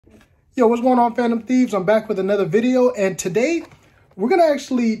Yo, what's going on, Phantom Thieves? I'm back with another video, and today we're going to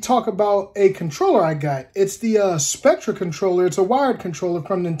actually talk about a controller I got. It's the Spectra controller. It's a wired controller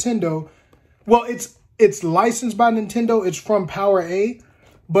from Nintendo. Well, it's licensed by Nintendo. It's from PowerA,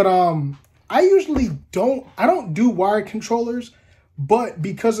 but I usually don't do wired controllers, but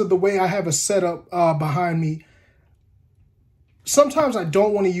because of the way I have a setup behind me, sometimes I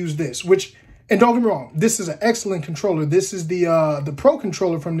don't want to use this, and don't get me wrong, this is an excellent controller. This is the Pro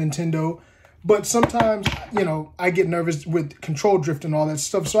controller from Nintendo, but sometimes, I get nervous with control drift and all that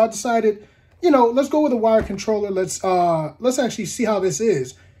stuff. So I decided, let's go with a wired controller. Let's actually see how this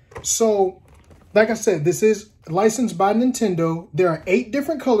is. So, like I said, this is licensed by Nintendo. There are 8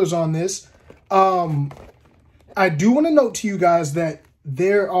 different colors on this. I do want to note to you guys that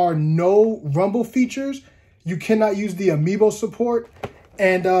there are no rumble features. You cannot use the amiibo support.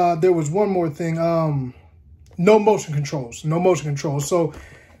 And there was one more thing, no motion controls. So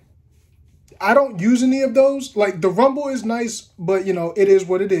I don't use any of those. Like, the rumble is nice, but it is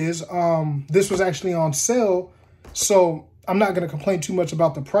what it is. This was actually on sale, so I'm not going to complain too much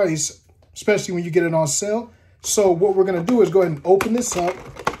about the price, especially when you get it on sale. So what we're going to do is go ahead and open this up,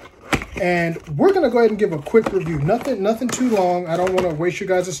 and we're going to go ahead and give a quick review. Nothing too long. I don't want to waste your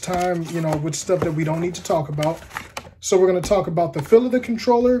guys' time, with stuff that we don't need to talk about. So we're going to talk about the feel of the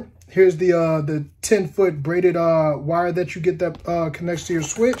controller. Here's the 10-foot braided wire that you get that connects to your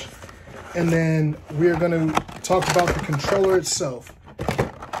Switch. And then we're going to talk about the controller itself.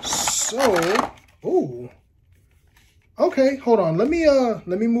 So, okay, hold on. Let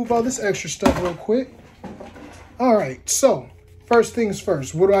me move all this extra stuff real quick. All right, so first things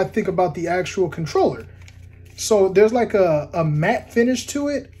first, what do I think about the actual controller? So there's like a matte finish to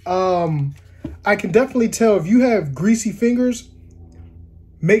it. I can definitely tell if you have greasy fingers,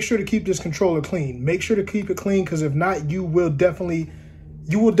 make sure to keep this controller clean. Make sure to keep it clean, because if not, you will definitely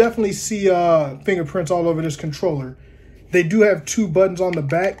see fingerprints all over this controller. They do have 2 buttons on the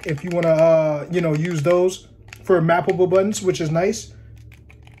back if you want to, use those for mappable buttons, which is nice.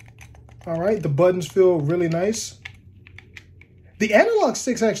 All right, the buttons feel really nice. The analog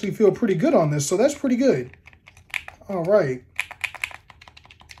sticks actually feel pretty good on this, so that's pretty good. All right.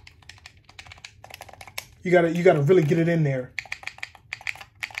 You gotta really get it in there.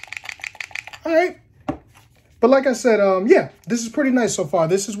 All right. But like I said, yeah, this is pretty nice so far.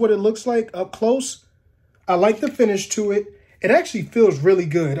 This is what it looks like up close. I like the finish to it. It actually feels really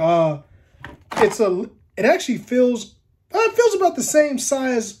good. It actually feels about the same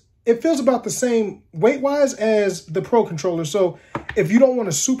size. It feels about the same weight-wise as the Pro controller. So if you don't want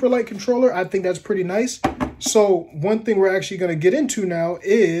a super light controller, I think that's pretty nice. So one thing we're actually going to get into now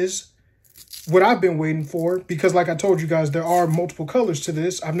is what I've been waiting for, because like I told you guys, there are multiple colors to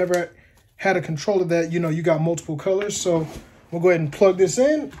this. I've never had a controller that, you got multiple colors. So we'll go ahead and plug this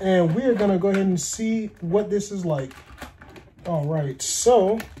in, and we're going to go ahead and see what this is like. All right.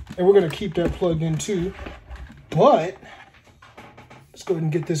 So, and we're going to keep that plugged in too, but let's go ahead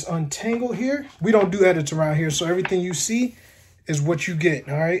and get this untangled here. We don't do edits around here, so everything you see is what you get.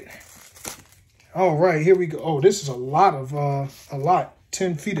 All right. All right, here we go. Oh, this is a lot.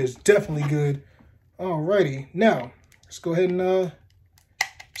 10 feet is definitely good. Alrighty, now let's go ahead and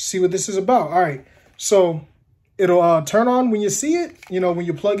see what this is about. All right, so it'll turn on when you see it. When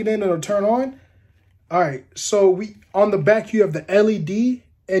you plug it in, it'll turn on. All right, so on the back you have the LED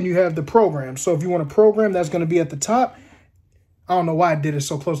and you have the program. So if you want to program, that's going to be at the top. I don't know why I did it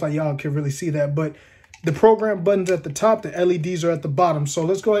so close, like y'all can really see that, but the program button's at the top. The LEDs are at the bottom. So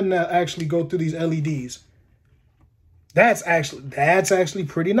let's go ahead and actually go through these LEDs. That's actually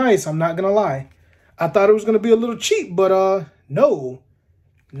pretty nice. I'm not going to lie. I thought it was going to be a little cheap, but no,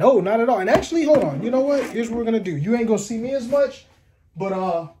 not at all. And actually, hold on. You know what? Here's what we're going to do. You ain't going to see me as much, but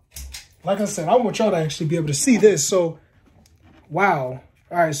like I said, I want y'all to actually be able to see this. So, wow.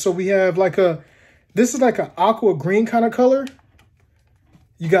 All right. So we have this is like an aqua green kind of color.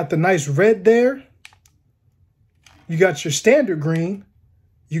 You got the nice red there. You got your standard green.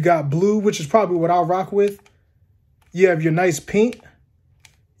 You got blue, which is probably what I'll rock with. You have your nice pink.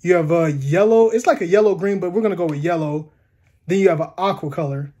 You have a yellow. It's like a yellow-green, but we're going to go with yellow. Then you have an aqua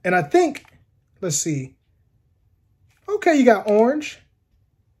color. And I think, let's see. Okay, you got orange.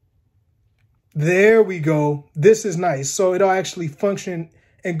 There we go. This is nice. So it'll actually function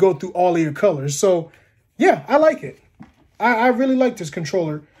and go through all of your colors. So, yeah, I like it. I really like this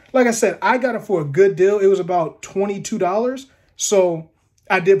controller. Like I said, I got it for a good deal. It was about $22. So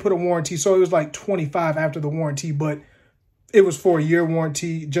I did put a warranty, so it was like $25 after the warranty, but it was for a year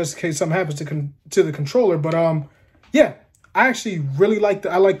warranty just in case something happens to the controller. But yeah, I actually really like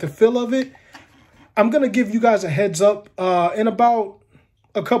the feel of it. I'm gonna give you guys a heads up in about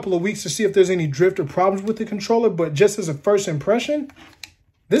a couple of weeks to see if there's any drift or problems with the controller, but just as a first impression,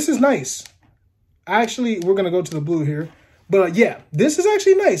 this is nice. Actually, we're going to go to the blue here. But yeah, this is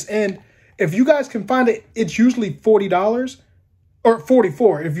actually nice. And if you guys can find it, it's usually $40 or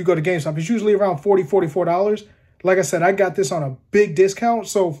 $44 if you go to GameStop. It's usually around $40, $44. Like I said, I got this on a big discount.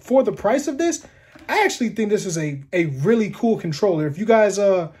 So for the price of this, I actually think this is a really cool controller. If you guys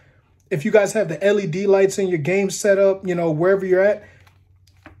have the LED lights in your game setup, you know, wherever you're at,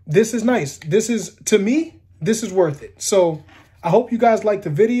 this is nice. This is, to me, this is worth it. So I hope you guys like the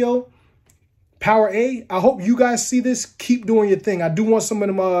video. PowerA, I hope you guys see this. Keep doing your thing. I do want some of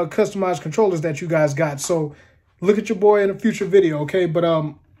them customized controllers that you guys got. So look at your boy in a future video, okay? But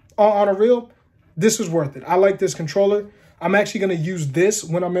on a real, this is worth it. I like this controller. I'm actually going to use this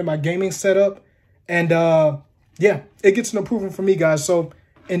when I'm in my gaming setup. And yeah, it gets an approval from me, guys. So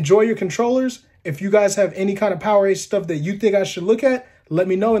enjoy your controllers. If you guys have any kind of PowerA stuff that you think I should look at, let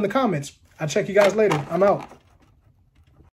me know in the comments. I'll check you guys later. I'm out.